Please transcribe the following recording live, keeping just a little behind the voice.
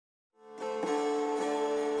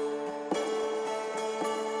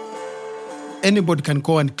Anybody can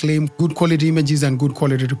go and claim good quality images and good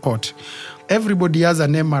quality report. Everybody has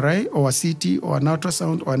an MRI or a CT or an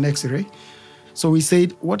ultrasound or an X-ray. So we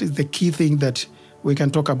said, what is the key thing that we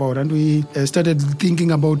can talk about? And we started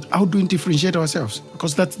thinking about how do we differentiate ourselves?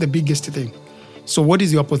 Because that's the biggest thing. So what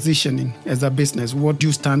is your positioning as a business? What do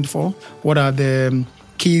you stand for? What are the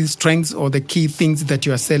key strengths or the key things that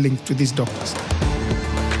you are selling to these doctors?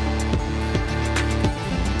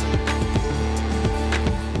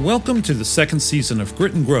 Welcome to the second season of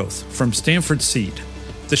Grit and Growth from Stanford Seed,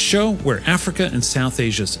 the show where Africa and South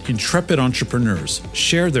Asia's intrepid entrepreneurs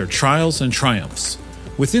share their trials and triumphs,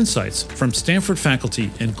 with insights from Stanford faculty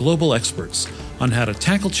and global experts on how to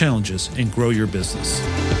tackle challenges and grow your business.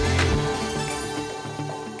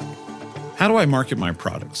 How do I market my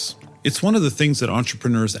products? It's one of the things that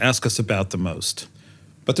entrepreneurs ask us about the most.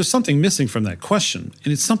 But there's something missing from that question,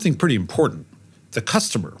 and it's something pretty important: the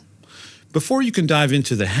customer. Before you can dive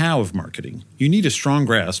into the how of marketing, you need a strong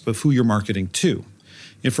grasp of who you're marketing to.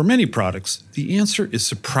 And for many products, the answer is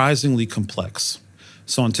surprisingly complex.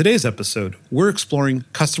 So on today's episode, we're exploring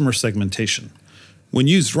customer segmentation. When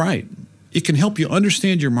used right, it can help you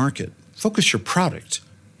understand your market, focus your product,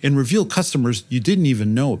 and reveal customers you didn't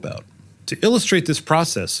even know about. To illustrate this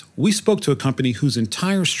process, we spoke to a company whose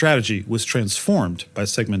entire strategy was transformed by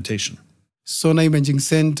segmentation. Sona Imaging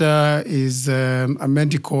Center is a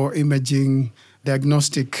medical imaging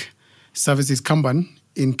diagnostic services company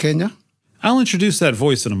in Kenya. I'll introduce that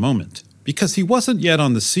voice in a moment, because he wasn't yet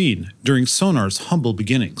on the scene during Sonar's humble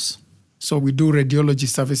beginnings. So we do radiology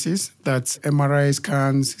services. That's MRI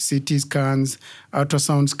scans, CT scans,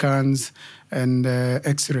 ultrasound scans, and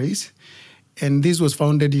X-rays. And this was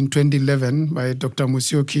founded in 2011 by Dr.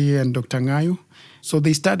 Musyoki and Dr. Ngayu. So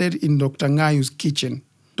they started in Dr. Ngayu's kitchen.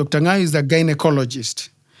 Dr. Ngayu is a gynecologist.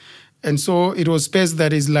 And so it was space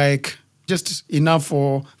that is like just enough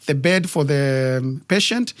for the bed for the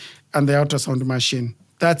patient and the ultrasound machine.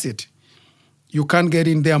 That's it. You can't get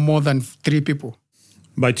in there more than 3 people.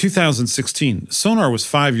 By 2016, Sonar was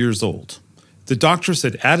 5 years old. The doctors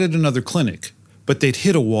had added another clinic, but they'd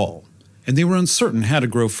hit a wall, and they were uncertain how to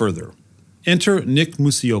grow further. Enter Nick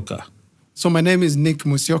Musyoka. So my name is Nick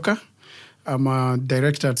Musyoka. I'm a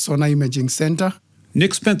director at Sona Imaging Center.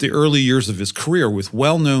 Nick spent the early years of his career with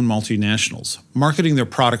well-known multinationals, marketing their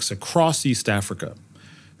products across East Africa.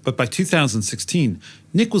 But by 2016,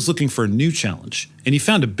 Nick was looking for a new challenge, and he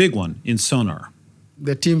found a big one in Sonar.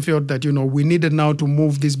 The team felt that, we needed now to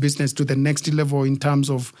move this business to the next level in terms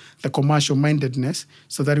of the commercial mindedness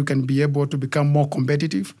so that we can be able to become more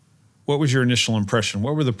competitive. What was your initial impression?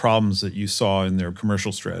 What were the problems that you saw in their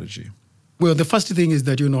commercial strategy? Well, the first thing is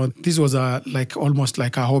that, this was almost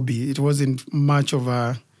like a hobby. It wasn't much of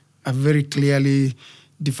a very clearly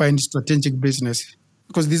defined strategic business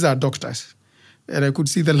because these are doctors. And I could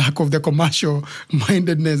see the lack of the commercial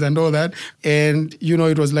mindedness and all that. And,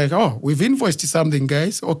 it was like, oh, we've invoiced something,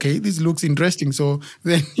 guys. Okay, this looks interesting. So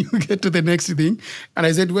then you get to the next thing. And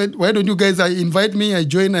I said, why don't you guys invite me? I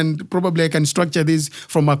join and probably I can structure this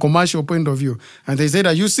from a commercial point of view. And they said,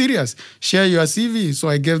 are you serious? Share your CV. So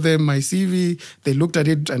I gave them my CV. They looked at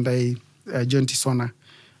it and I joined Sonar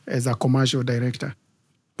as a commercial director.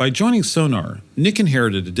 By joining Sonar, Nick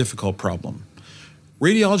inherited a difficult problem.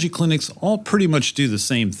 Radiology clinics all pretty much do the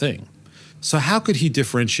same thing. So how could he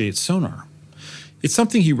differentiate Sonar? It's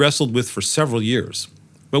something he wrestled with for several years.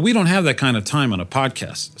 But we don't have that kind of time on a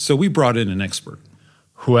podcast, so we brought in an expert.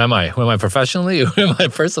 Who am I? Who am I professionally? Who am I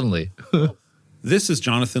personally? This is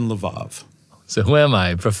Jonathan Lvov. So who am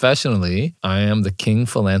I? Professionally, I am the King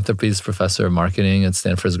Philanthropies Professor of Marketing at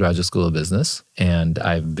Stanford's Graduate School of Business. And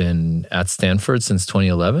I've been at Stanford since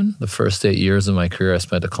 2011. The first 8 years of my career I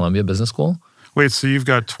spent at Columbia Business School. Wait, so you've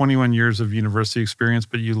got 21 years of university experience,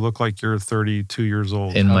 but you look like you're 32 years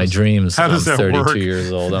old. In my dreams, I'm 32 years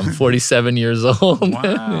old. I'm 47 years old.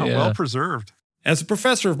 Wow, Yeah. Well preserved. As a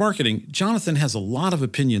professor of marketing, Jonathan has a lot of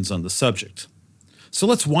opinions on the subject. So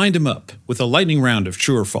let's wind him up with a lightning round of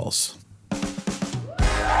true or false.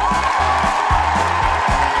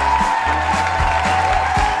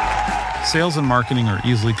 Sales and marketing are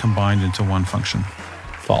easily combined into one function.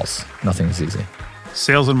 False. Nothing's easy.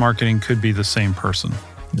 Sales and marketing could be the same person.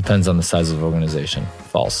 Depends on the size of the organization.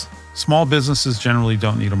 False. Small businesses generally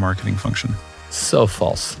don't need a marketing function. So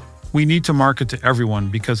false. We need to market to everyone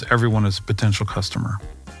because everyone is a potential customer.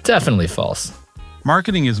 Definitely false.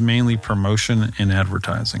 Marketing is mainly promotion and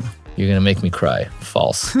advertising. You're going to make me cry.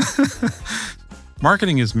 False.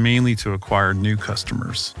 Marketing is mainly to acquire new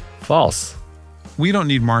customers. False. We don't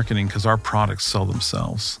need marketing because our products sell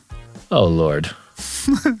themselves. Oh, Lord.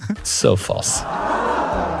 So false.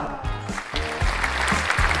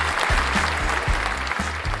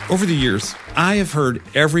 Over the years, I have heard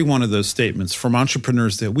every one of those statements from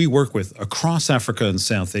entrepreneurs that we work with across Africa and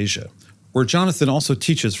South Asia, where Jonathan also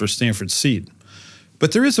teaches for Stanford Seed.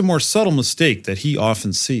 But there is a more subtle mistake that he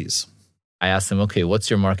often sees. I ask them, okay, what's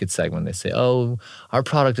your market segment? They say, oh, our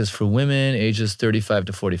product is for women ages 35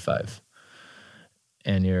 to 45.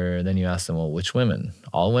 And then you ask them, well, which women?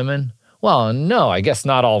 All women? Well, no, I guess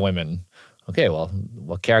not all women. Okay, well,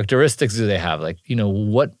 what characteristics do they have? Like,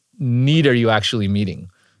 what need are you actually meeting?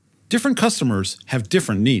 Different customers have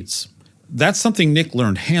different needs. That's something Nick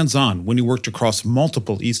learned hands-on when he worked across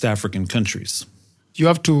multiple East African countries. You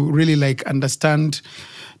have to really understand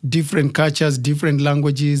different cultures, different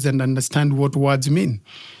languages, and understand what words mean,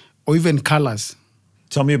 or even colors.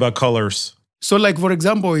 Tell me about colors. So for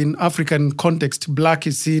example, in African context, black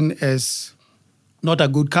is seen as not a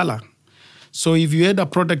good color. So if you had a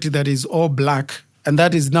product that is all black, and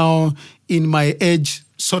that is now in my age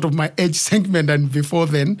segment and before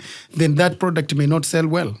then that product may not sell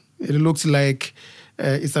well. It looks like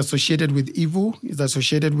it's associated with evil, it's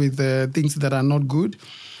associated with things that are not good.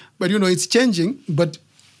 But, it's changing. But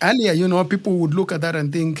earlier, people would look at that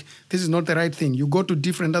and think, this is not the right thing. You go to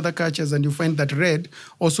different other cultures and you find that red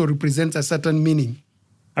also represents a certain meaning.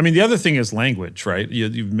 I mean, the other thing is language, right? You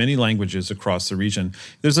have many languages across the region.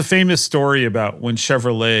 There's a famous story about when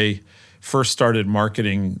Chevrolet first started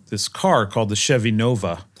marketing this car called the Chevy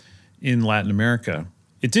Nova in Latin America.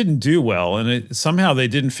 It didn't do well, and somehow they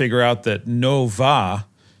didn't figure out that Nova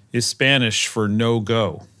is Spanish for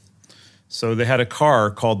no-go. So they had a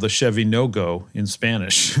car called the Chevy No-Go in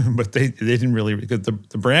Spanish, but they didn't really, because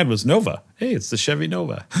the brand was Nova. Hey, it's the Chevy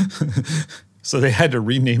Nova. So they had to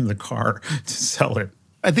rename the car to sell it.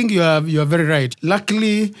 I think you are very right.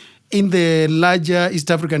 Luckily, in the larger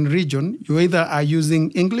East African region, you either are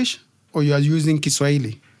using English or you are using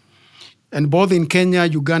Kiswahili. And both in Kenya,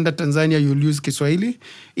 Uganda, Tanzania, you'll use Kiswahili.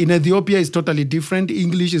 In Ethiopia, it's totally different.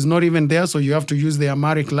 English is not even there, so you have to use the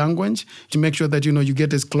Amharic language to make sure that, you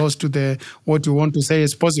get as close to what you want to say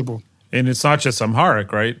as possible. And it's not just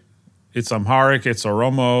Amharic, right? It's Amharic, it's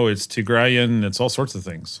Oromo, it's Tigrayan, it's all sorts of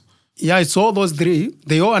things. Yeah, it's all those three.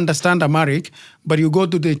 They all understand Amharic, but you go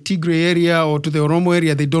to the Tigray area or to the Oromo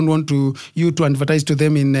area, they don't want you to advertise to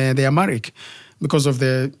them in the Amharic because of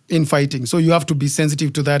the infighting. So you have to be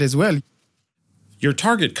sensitive to that as well. Your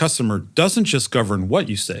target customer doesn't just govern what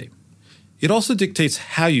you say. It also dictates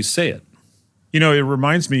how you say it. It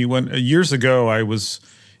reminds me when years ago I was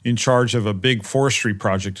in charge of a big forestry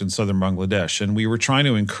project in southern Bangladesh, and we were trying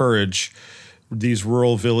to encourage these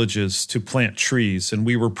rural villages to plant trees, and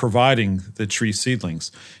we were providing the tree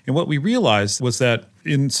seedlings. And what we realized was that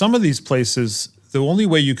in some of these places, the only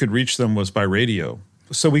way you could reach them was by radio.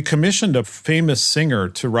 So we commissioned a famous singer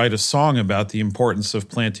to write a song about the importance of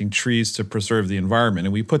planting trees to preserve the environment.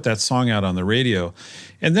 And we put that song out on the radio.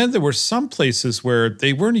 And then there were some places where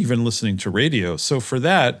they weren't even listening to radio. So for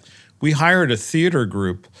that, we hired a theater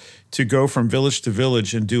group to go from village to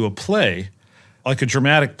village and do a play, like a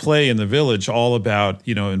dramatic play in the village, all about,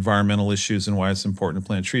 environmental issues and why it's important to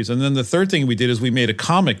plant trees. And then the third thing we did is we made a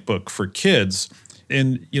comic book for kids.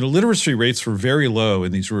 And, literacy rates were very low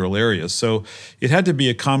in these rural areas. So it had to be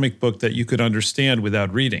a comic book that you could understand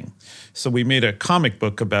without reading. So we made a comic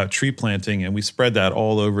book about tree planting, and we spread that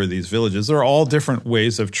all over these villages. There are all different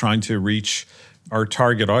ways of trying to reach our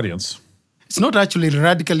target audience. It's not actually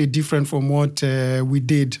radically different from what we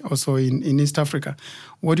did also in East Africa.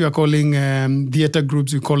 What you are calling theater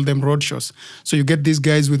groups, we call them roadshows. So you get these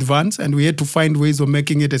guys with vans, and we had to find ways of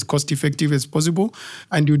making it as cost-effective as possible.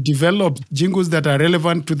 And you develop jingles that are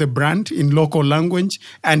relevant to the brand in local language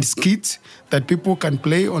and skits that people can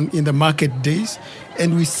play in the market days.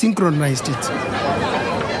 And we synchronized it.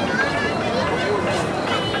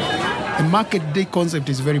 The market day concept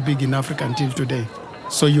is very big in Africa until today.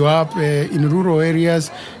 So you have, in rural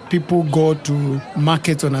areas, people go to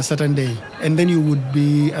markets on a certain day. And then you would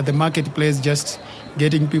be at the marketplace just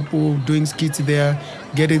getting people doing skits there,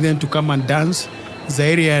 getting them to come and dance.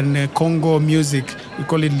 Zairian Congo music, we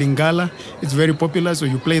call it Lingala. It's very popular, so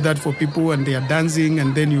you play that for people and they are dancing,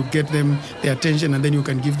 and then you get them their attention, and then you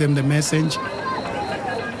can give them the message.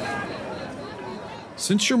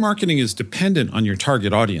 Since your marketing is dependent on your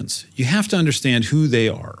target audience, you have to understand who they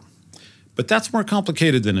are. But that's more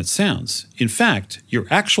complicated than it sounds. In fact, your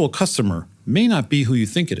actual customer may not be who you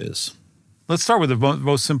think it is. Let's start with the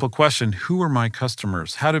most simple question. Who are my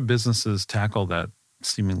customers? How do businesses tackle that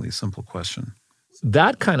seemingly simple question?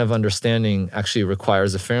 That kind of understanding actually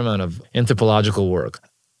requires a fair amount of anthropological work.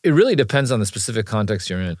 It really depends on the specific context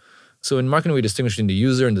you're in. So in marketing, we distinguish between the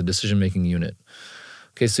user and the decision-making unit.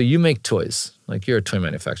 Okay, so you make toys. Like you're a toy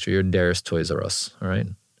manufacturer. You're Darius Toys R Us, all right?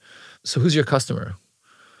 So who's your customer?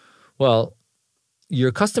 Well,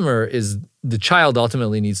 your customer is the child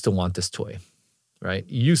ultimately needs to want this toy, right?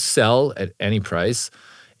 You sell at any price.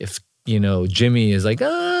 If, Jimmy is like,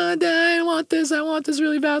 Dad, I want this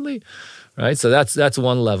really badly, right? So that's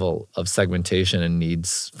one level of segmentation and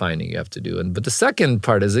needs finding you have to do. But the second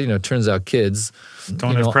part is, turns out kids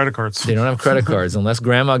don't have credit cards. They don't have credit cards. Unless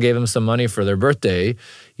grandma gave them some money for their birthday,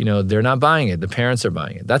 they're not buying it. The parents are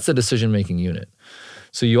buying it. That's the decision-making unit.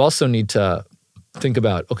 So you also need to think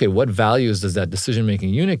about, okay, what values does that decision-making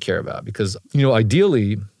unit care about? Because,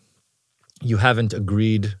 ideally, you haven't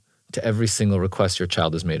agreed to every single request your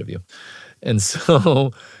child has made of you. And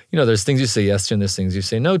so, there's things you say yes to and there's things you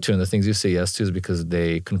say no to. And the things you say yes to is because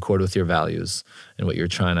they concord with your values and what you're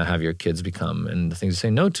trying to have your kids become. And the things you say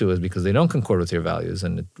no to is because they don't concord with your values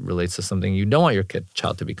and it relates to something you don't want your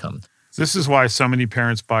child to become. This is why so many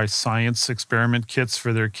parents buy science experiment kits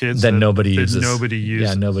for their kids that nobody uses. Nobody uses.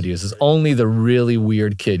 Yeah, nobody uses. Only the really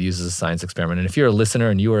weird kid uses a science experiment. And if you're a listener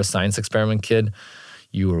and you were a science experiment kid,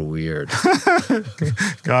 you were weird.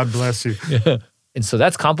 God bless you. Yeah. And so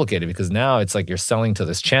that's complicated because now it's like you're selling to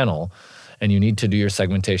this channel and you need to do your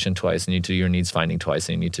segmentation twice, and you need to do your needs finding twice,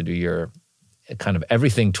 and you need to do your kind of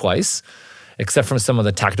everything twice, except from some of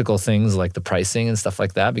the tactical things like the pricing and stuff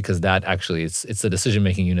like that, because that actually, it's the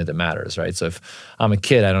decision-making unit that matters, right? So if I'm a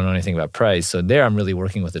kid, I don't know anything about price. So there I'm really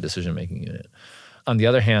working with the decision-making unit. On the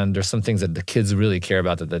other hand, there's some things that the kids really care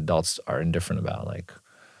about that the adults are indifferent about, like,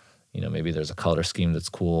 maybe there's a color scheme that's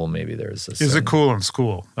cool. Maybe there's a Is it cool in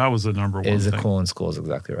school? That was the number one thing. Is it cool in school is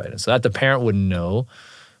exactly right. And so that the parent wouldn't know,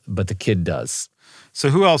 but the kid does. So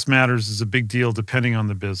who else matters is a big deal depending on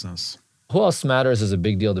the business. Who else matters is a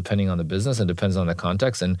big deal depending on the business and depends on the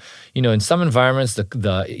context. And, in some environments,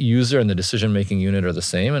 the user and the decision-making unit are the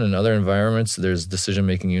same. And in other environments, there's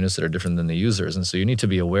decision-making units that are different than the users. And so you need to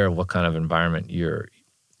be aware of what kind of environment you're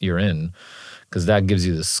in, because that gives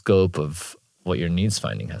you the scope of what your needs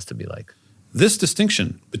finding has to be like. This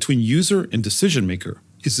distinction between user and decision maker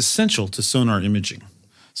is essential to sonar imaging.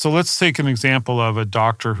 So let's take an example of a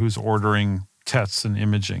doctor who's ordering tests and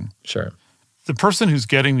imaging. Sure. The person who's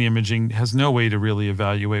getting the imaging has no way to really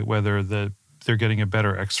evaluate whether they're getting a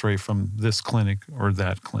better x-ray from this clinic or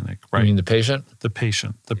that clinic, right? You mean the patient? The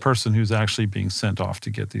patient, the person who's actually being sent off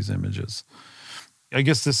to get these images. I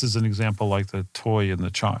guess this is an example like the toy and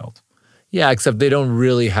the child. Yeah, except they don't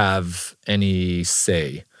really have any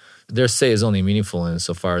say. Their say is only meaningful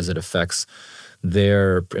insofar as it affects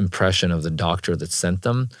their impression of the doctor that sent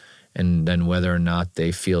them and then whether or not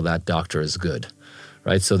they feel that doctor is good,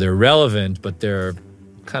 right? So they're relevant, but they're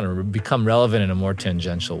kind of become relevant in a more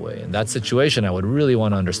tangential way. In that situation, I would really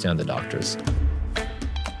want to understand the doctors.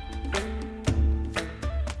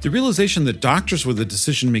 The realization that doctors were the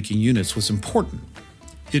decision-making units was important.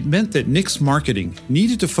 It meant that Nick's marketing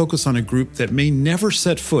needed to focus on a group that may never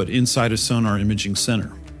set foot inside a sonar imaging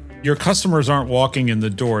center. Your customers aren't walking in the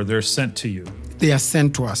door, they're sent to you. They are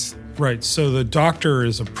sent to us. Right, so the doctor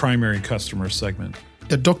is a primary customer segment.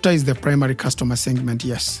 The doctor is the primary customer segment,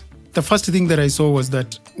 yes. The first thing that I saw was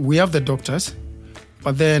that we have the doctors,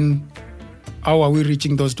 but then how are we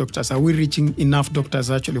reaching those doctors? Are we reaching enough doctors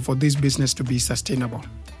actually for this business to be sustainable?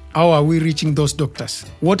 How are we reaching those doctors?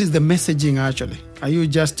 What is the messaging actually? Are you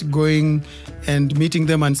just going and meeting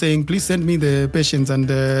them and saying, please send me the patients and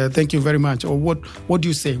thank you very much? Or what do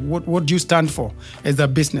you say? What do you stand for as a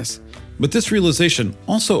business? But this realization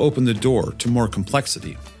also opened the door to more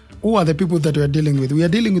complexity. Who are the people that we are dealing with? We are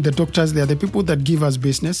dealing with the doctors. They are the people that give us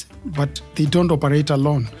business, but they don't operate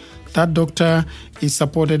alone. That doctor is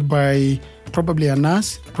supported by probably a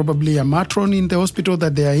nurse, probably a matron in the hospital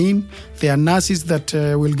that they are in. There are nurses that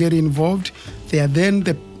will get involved. There are then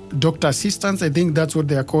the doctor assistants. I think that's what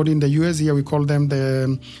they are called in the US. Here we call them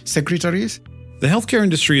the secretaries. The healthcare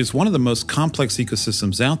industry is one of the most complex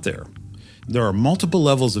ecosystems out there. There are multiple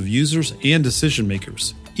levels of users and decision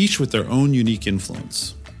makers, each with their own unique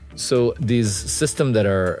influence. So these systems that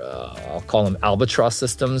are, I'll call them albatross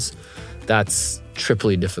systems, that's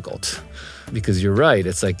triply difficult. Because you're right,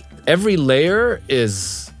 it's like every layer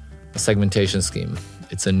is a segmentation scheme.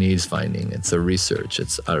 It's a needs finding, it's a research,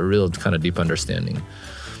 it's a real kind of deep understanding.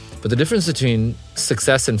 But the difference between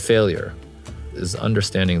success and failure is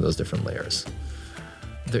understanding those different layers.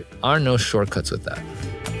 There are no shortcuts with that.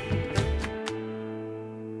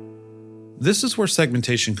 This is where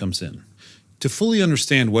segmentation comes in. To fully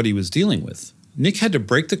understand what he was dealing with, Nick had to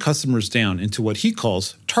break the customers down into what he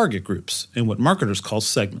calls target groups and what marketers call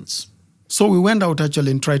segments. So we went out actually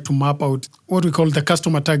and tried to map out what we call the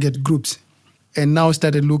customer target groups, and now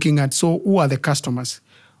started looking at, so who are the customers?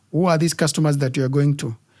 Who are these customers that you are going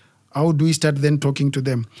to? How do we start then talking to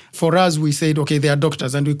them? For us, we said, okay, they are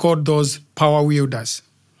doctors, and we called those power wielders.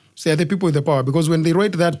 They are the people with the power. Because when they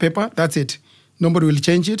write that paper, that's it. Nobody will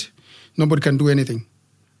change it. Nobody can do anything.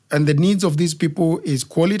 And the needs of these people is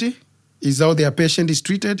quality, is how their patient is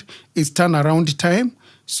treated, is turnaround time.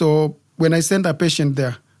 So when I send a patient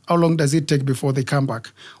there, how long does it take before they come back?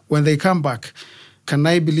 When they come back, can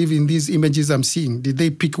I believe in these images I'm seeing? Did they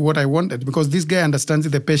pick what I wanted? Because this guy understands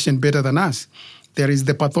the patient better than us. There is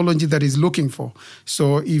the pathology that he's looking for.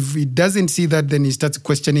 So if he doesn't see that, then he starts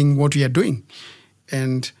questioning what we are doing.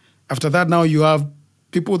 And after that, now you have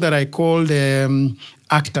people that I call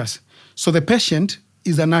actors. So the patient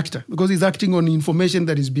is an actor because he's acting on information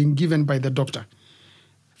that is being given by the doctor.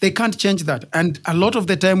 They can't change that. And a lot of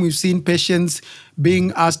the time we've seen patients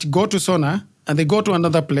being asked, go to Sona, and they go to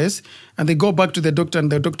another place, and they go back to the doctor,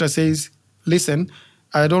 and the doctor says, listen,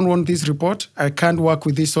 I don't want this report. I can't work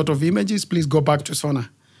with this sort of images. Please go back to Sona.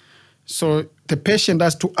 So the patient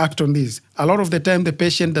has to act on this. A lot of the time, the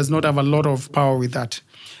patient does not have a lot of power with that.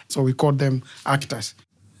 So we call them actors.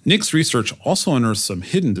 Nick's research also unearthed some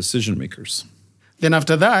hidden decision makers. Then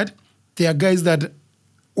after that, there are guys that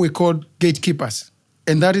we call gatekeepers.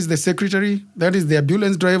 And that is the secretary, that is the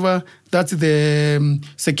ambulance driver, that's the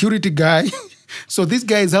security guy. So these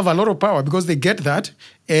guys have a lot of power because they get that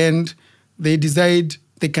and they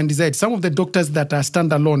can decide. Some of the doctors that are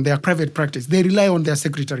standalone, they are private practice, they rely on their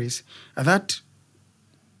secretaries. And that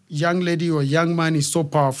young lady or young man is so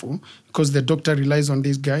powerful because the doctor relies on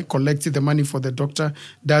this guy, collects the money for the doctor,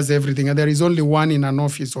 does everything. And there is only one in an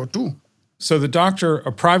office or two. So the doctor,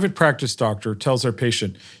 a private practice doctor, tells their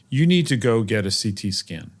patient, you need to go get a CT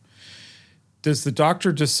scan. Does the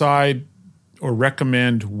doctor decide or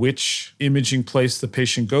recommend which imaging place the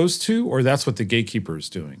patient goes to, or that's what the gatekeeper is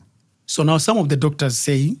doing? So now some of the doctors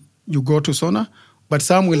say, you go to Sona, but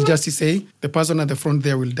some will just say, the person at the front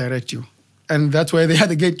there will direct you. And that's why they are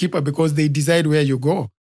the gatekeeper, because they decide where you go.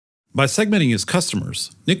 By segmenting his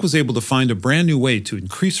customers, Nick was able to find a brand new way to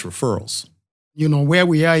increase referrals. You know, where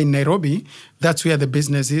we are in Nairobi, that's where the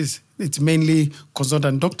business is. It's mainly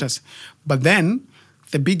consultant doctors. But then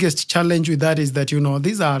the biggest challenge with that is that,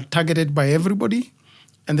 these are targeted by everybody.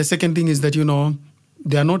 And the second thing is that,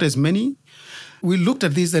 there are not as many. We looked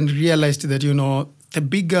at this and realized that, the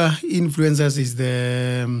bigger influencers is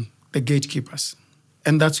the gatekeepers.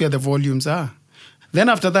 And that's where the volumes are. Then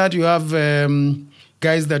after that, you have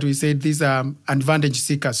guys that we said these are advantage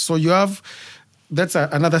seekers. So that's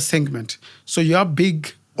another segment. So you have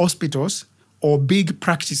big hospitals or big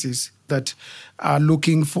practices that are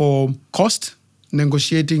looking for cost,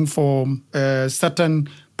 negotiating for certain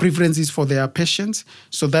preferences for their patients,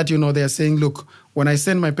 so that, they are saying, look, when I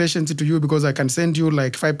send my patients to you, because I can send you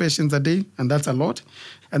like 5 patients a day, and that's a lot.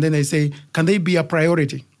 And then they say, can they be a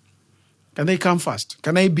priority? Can they come first?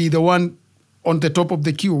 Can I be the one on the top of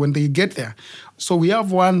the queue when they get there? So we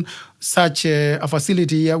have one such a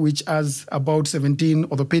facility here which has about 17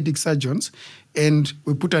 orthopedic surgeons, and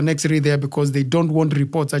we put an X-ray there because they don't want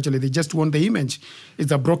reports, actually. They just want the image.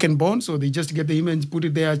 It's a broken bone, so they just get the image, put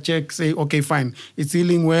it there, check, say, okay, fine, it's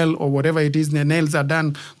healing well, or whatever it is, the nails are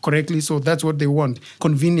done correctly, so that's what they want,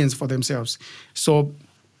 convenience for themselves. So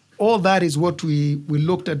all that is what we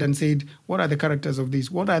looked at and said, what are the characters of these?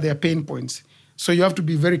 What are their pain points? So you have to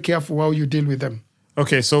be very careful how you deal with them.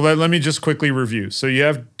 Okay, so let me just quickly review. So you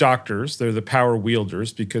have doctors, they're the power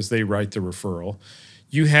wielders because they write the referral.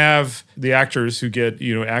 You have the actors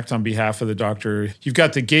who act on behalf of the doctor. You've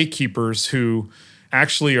got the gatekeepers who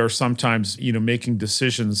actually are sometimes, making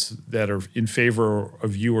decisions that are in favor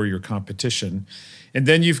of you or your competition. And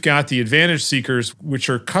then you've got the advantage seekers, which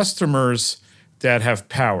are customers that have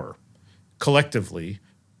power collectively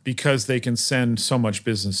because they can send so much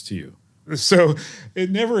business to you. So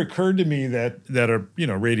it never occurred to me that a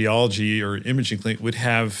radiology or imaging clinic would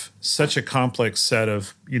have such a complex set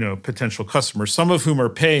of potential customers, some of whom are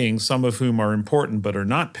paying, some of whom are important but are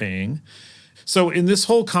not paying. So in this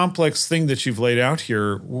whole complex thing that you've laid out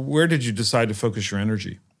here, where did you decide to focus your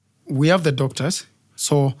energy? We have the doctors.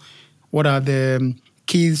 So what are the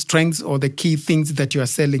key strengths or the key things that you are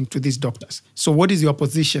selling to these doctors? So what is your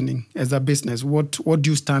positioning as a business? What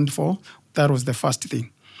do you stand for? That was the first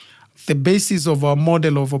thing. The basis of our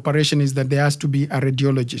model of operation is that there has to be a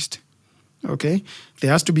radiologist, okay?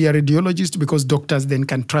 There has to be a radiologist because doctors then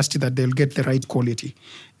can trust that they'll get the right quality.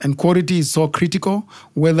 And quality is so critical,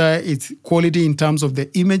 whether it's quality in terms of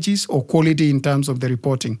the images or quality in terms of the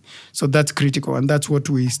reporting. So that's critical, and that's what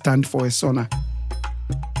we stand for as Sona.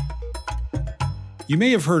 You may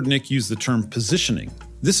have heard Nick use the term positioning.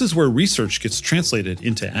 This is where research gets translated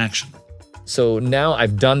into action. So now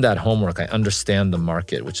I've done that homework. I understand the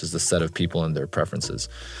market, which is the set of people and their preferences.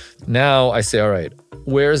 Now I say, all right,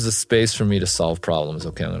 where's the space for me to solve problems?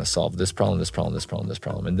 Okay, I'm going to solve this problem, this problem, this problem, this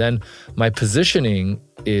problem. And then my positioning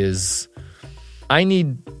is I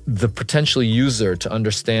need the potential user to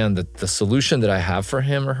understand that the solution that I have for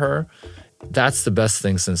him or her, that's the best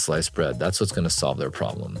thing since sliced bread. That's what's going to solve their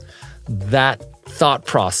problem. That thought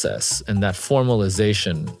process and that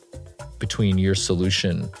formalization between your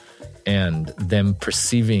solution and them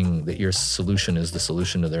perceiving that your solution is the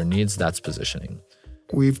solution to their needs, that's positioning.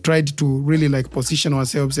 We've tried to really position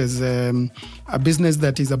ourselves as a business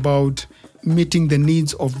that is about meeting the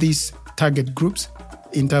needs of these target groups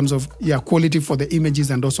in terms of quality for the images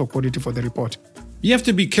and also quality for the report. You have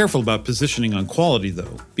to be careful about positioning on quality,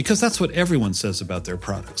 though, because that's what everyone says about their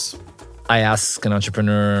products. I ask an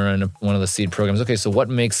entrepreneur in one of the seed programs, okay, so what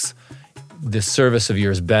makes this service of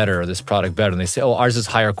yours better, or this product better? And they say, ours is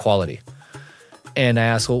higher quality. And I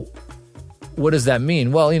ask, well, what does that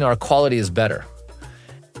mean? Well, our quality is better.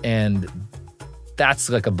 And that's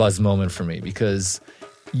like a buzz moment for me, because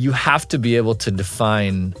you have to be able to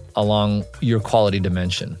define along your quality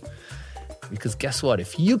dimension. Because guess what?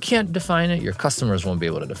 If you can't define it, your customers won't be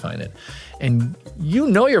able to define it. And you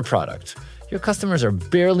know your product. Your customers are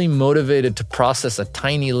barely motivated to process a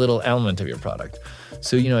tiny little element of your product.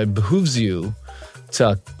 So, it behooves you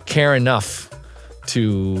to care enough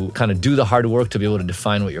to kind of do the hard work to be able to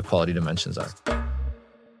define what your quality dimensions are.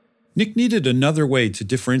 Nick needed another way to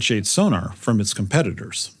differentiate Sonar from its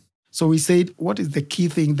competitors. So we said, what is the key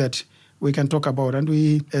thing that we can talk about? And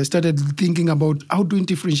we started thinking about how do we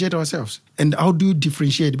differentiate ourselves? And how do you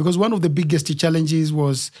differentiate? Because one of the biggest challenges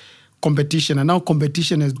was competition. And now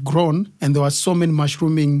competition has grown and there were so many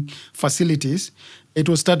mushrooming facilities. It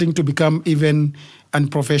was starting to become even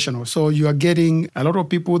unprofessional. So you are getting a lot of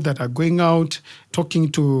people that are going out, talking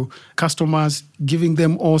to customers, giving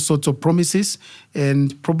them all sorts of promises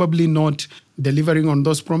and probably not delivering on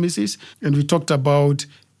those promises. And we talked about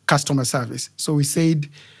customer service. So we said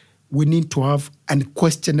we need to have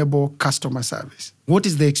unquestionable customer service. What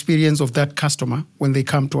is the experience of that customer when they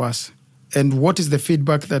come to us? And what is the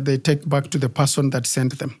feedback that they take back to the person that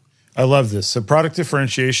sent them? I love this. So product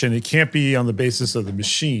differentiation, it can't be on the basis of the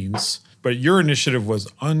machines, but your initiative was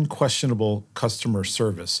unquestionable customer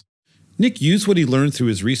service. Nick used what he learned through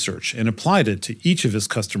his research and applied it to each of his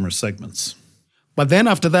customer segments. But then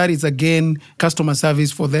after that, it's again customer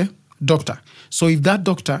service for the doctor. So if that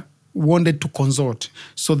doctor wanted to consult,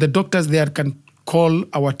 so the doctors there can call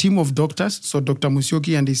our team of doctors, so Dr.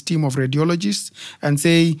 Musyoki and his team of radiologists, and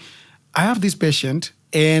say, I have this patient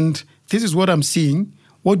and this is what I'm seeing.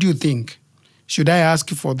 What do you think? Should I ask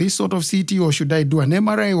for this sort of CT or should I do an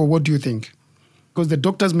MRI or what do you think? Because the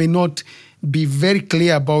doctors may not be very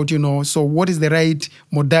clear about, so what is the right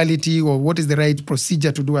modality or what is the right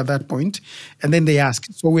procedure to do at that point? And then they ask.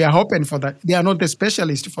 So we are hoping for that. They are not the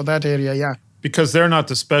specialist for that area, yeah. Because they're not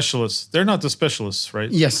the specialists. They're not the specialists,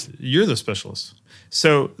 right? Yes. You're the specialist.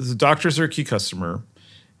 So the doctors are a key customer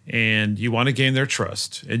and you want to gain their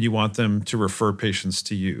trust and you want them to refer patients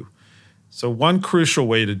to you. So one crucial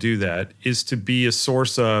way to do that is to be a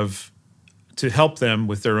source to help them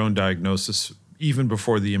with their own diagnosis even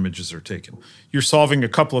before the images are taken. You're solving a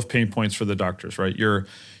couple of pain points for the doctors, right? You're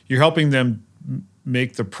helping them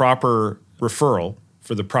make the proper referral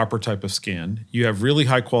for the proper type of scan. You have really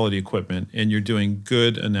high quality equipment and you're doing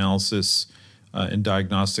good analysis and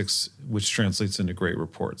diagnostics, which translates into great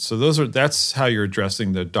reports. So that's how you're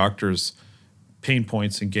addressing the doctor's pain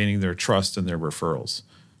points and gaining their trust and their referrals.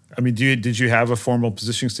 I mean, did you have a formal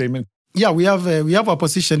positioning statement? Yeah, we have a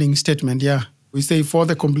positioning statement, yeah. We say for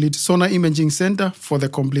the complete Sonar Imaging Center for the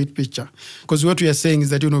complete picture. Because what we are saying is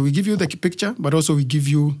that, we give you the picture, but also we give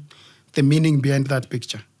you the meaning behind that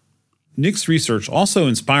picture. Nick's research also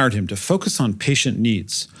inspired him to focus on patient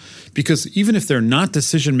needs, because even if they're not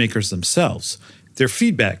decision makers themselves, their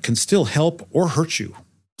feedback can still help or hurt you.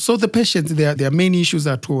 So the patients, their main issues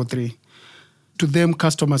are 2 or 3. To them,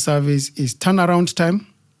 customer service is turnaround time.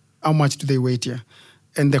 How much do they wait here?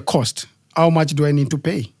 And the cost. How much do I need to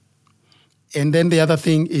pay? And then the other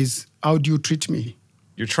thing is, how do you treat me?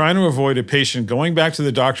 You're trying to avoid a patient going back to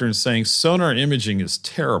the doctor and saying, Sonar imaging is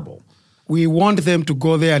terrible. We want them to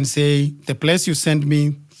go there and say, the place you sent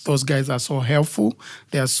me, those guys are so helpful.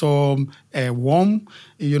 They are so warm.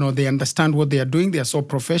 They understand what they are doing. They are so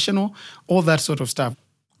professional, all that sort of stuff.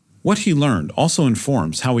 What he learned also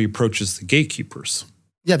informs how he approaches the gatekeepers.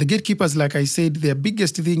 Yeah, the gatekeepers, like I said, their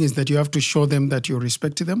biggest thing is that you have to show them that you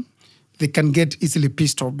respect them. they can get easily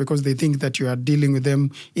pissed off because they think that you are dealing with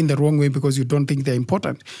them in the wrong way because you don't think they're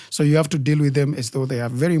important. So you have to deal with them as though they are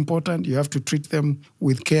very important. You have to treat them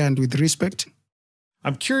with care and with respect.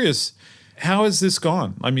 I'm curious, how has this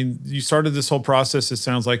gone? I mean, you started this whole process, it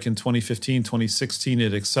sounds like in 2015, 2016,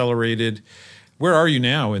 it accelerated. Where are you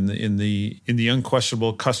now in the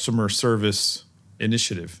unquestionable customer service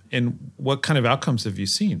initiative? And what kind of outcomes have you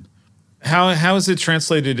seen? How is it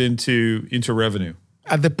translated into revenue?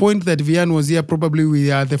 At the point that Vian was here, probably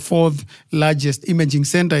we are the fourth largest imaging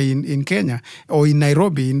center in Kenya, or in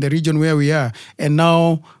Nairobi, in the region where we are. And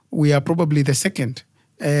now we are probably the second,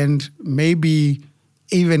 and maybe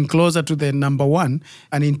even closer to the number one.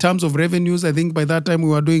 And in terms of revenues, I think by that time we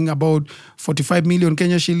were doing about 45 million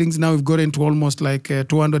Kenya shillings. Now we've gotten to almost like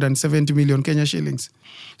 270 million Kenya shillings.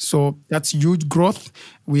 So that's huge growth.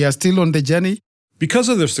 We are still on the journey. Because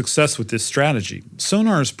of their success with this strategy,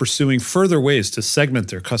 Sonar is pursuing further ways to segment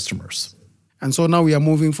their customers. And so now we are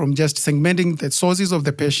moving from just segmenting the sources of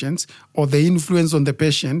the patients or the influence on the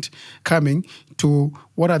patient coming to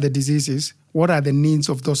what are the diseases, what are the needs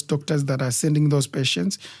of those doctors that are sending those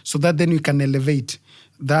patients, so that then we can elevate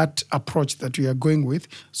that approach that we are going with.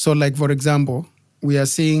 So like, for example, we are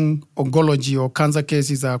seeing oncology or cancer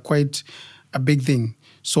cases are quite a big thing.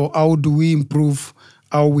 So how do we improve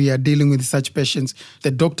how we are dealing with such patients?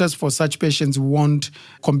 The doctors for such patients want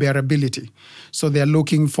comparability. So they are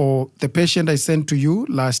looking for the patient I sent to you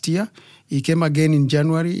last year. He came again in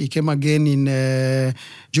January. He came again in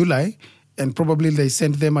July. And probably they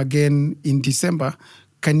sent them again in December.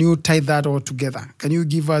 Can you tie that all together? Can you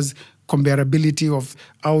give us comparability of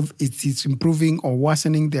how it's improving or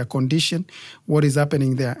worsening their condition? What is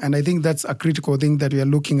happening there? And I think that's a critical thing that we are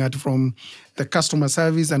looking at from the customer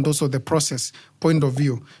service and also the process point of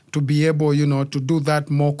view, to be able, to do that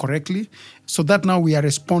more correctly, so that now we are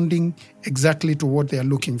responding exactly to what they are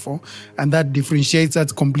looking for. And that differentiates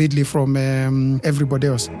us completely from everybody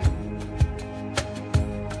else.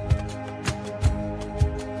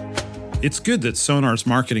 It's good that Sonar's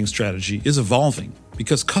marketing strategy is evolving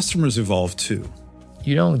because customers evolve too.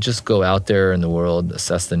 You don't just go out there in the world,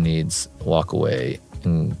 assess the needs, walk away,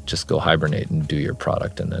 and just go hibernate and do your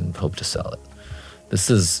product and then hope to sell it.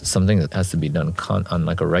 This is something that has to be done on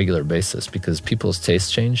like a regular basis because people's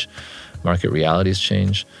tastes change, market realities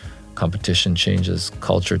change, competition changes,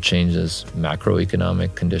 culture changes,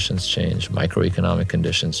 macroeconomic conditions change, microeconomic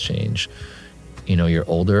conditions change. You're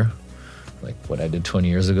older. Like what I did 20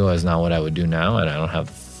 years ago is not what I would do now. And I don't have,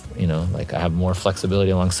 I have more flexibility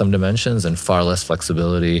along some dimensions and far less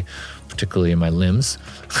flexibility, particularly in my limbs,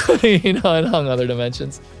 and along other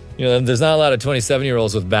dimensions. There's not a lot of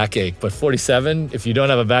 27-year-olds with backache, but 47, if you don't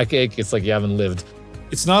have a backache, it's like you haven't lived.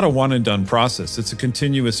 It's not a one and done process. It's a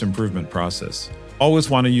continuous improvement process. Always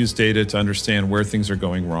want to use data to understand where things are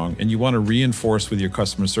going wrong, and you want to reinforce with your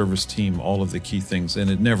customer service team all of the key things, and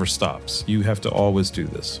it never stops. You have to always do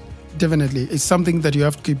this. Definitely. It's something that you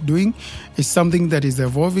have to keep doing. It's something that is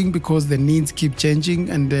evolving because the needs keep changing,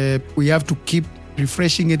 and we have to keep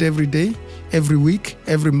refreshing it every day, every week,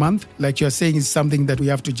 every month. Like you're saying, it's something that we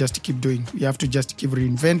have to just keep doing. We have to just keep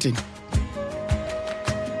reinventing.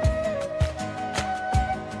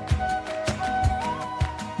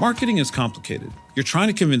 Marketing is complicated. You're trying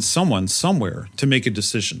to convince someone somewhere to make a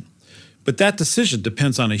decision. But that decision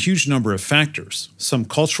depends on a huge number of factors, some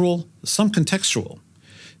cultural, some contextual.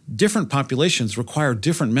 Different populations require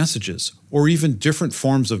different messages or even different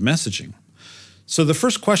forms of messaging. So the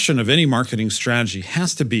first question of any marketing strategy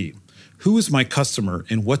has to be, who is my customer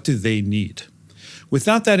and what do they need?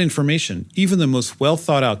 Without that information, even the most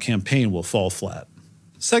well-thought-out campaign will fall flat.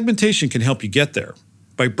 Segmentation can help you get there.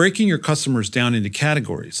 By breaking your customers down into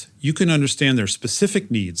categories, you can understand their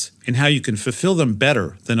specific needs and how you can fulfill them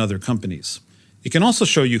better than other companies. It can also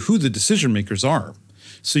show you who the decision makers are,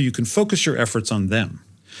 so you can focus your efforts on them.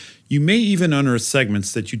 You may even unearth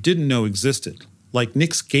segments that you didn't know existed, like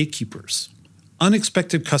Nick's gatekeepers,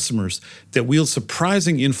 unexpected customers that wield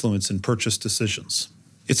surprising influence in purchase decisions.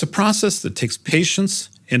 It's a process that takes patience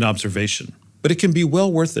and observation, but it can be well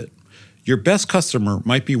worth it. Your best customer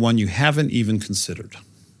might be one you haven't even considered.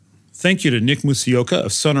 Thank you to Nick Musioka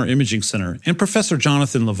of Sonar Imaging Center and Professor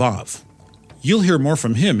Jonathan Lvov. You'll hear more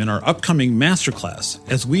from him in our upcoming masterclass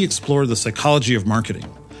as we explore the psychology of marketing.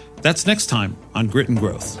 That's next time on Grit and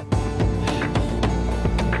Growth.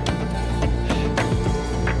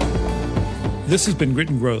 This has been Grit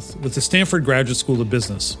and Growth with the Stanford Graduate School of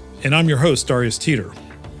Business, and I'm your host, Darius Teeter.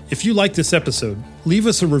 If you like this episode, leave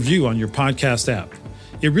us a review on your podcast app.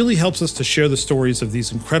 It really helps us to share the stories of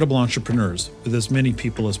these incredible entrepreneurs with as many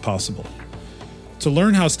people as possible. To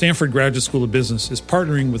learn how Stanford Graduate School of Business is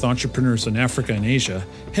partnering with entrepreneurs in Africa and Asia,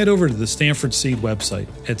 head over to the Stanford Seed website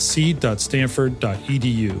at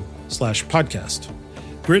seed.stanford.edu/podcast.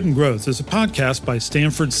 Grit and Growth is a podcast by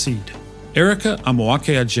Stanford Seed. Erica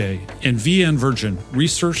Amoake-Ajay and VN Virgin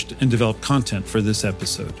researched and developed content for this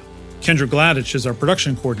episode. Kendra Gladich is our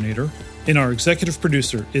production coordinator, and our executive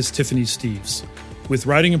producer is Tiffany Steves, with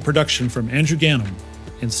writing and production from Andrew Gannum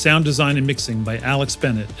and sound design and mixing by Alex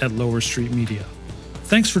Bennett at Lower Street Media.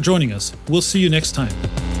 Thanks for joining us. We'll see you next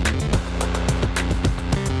time.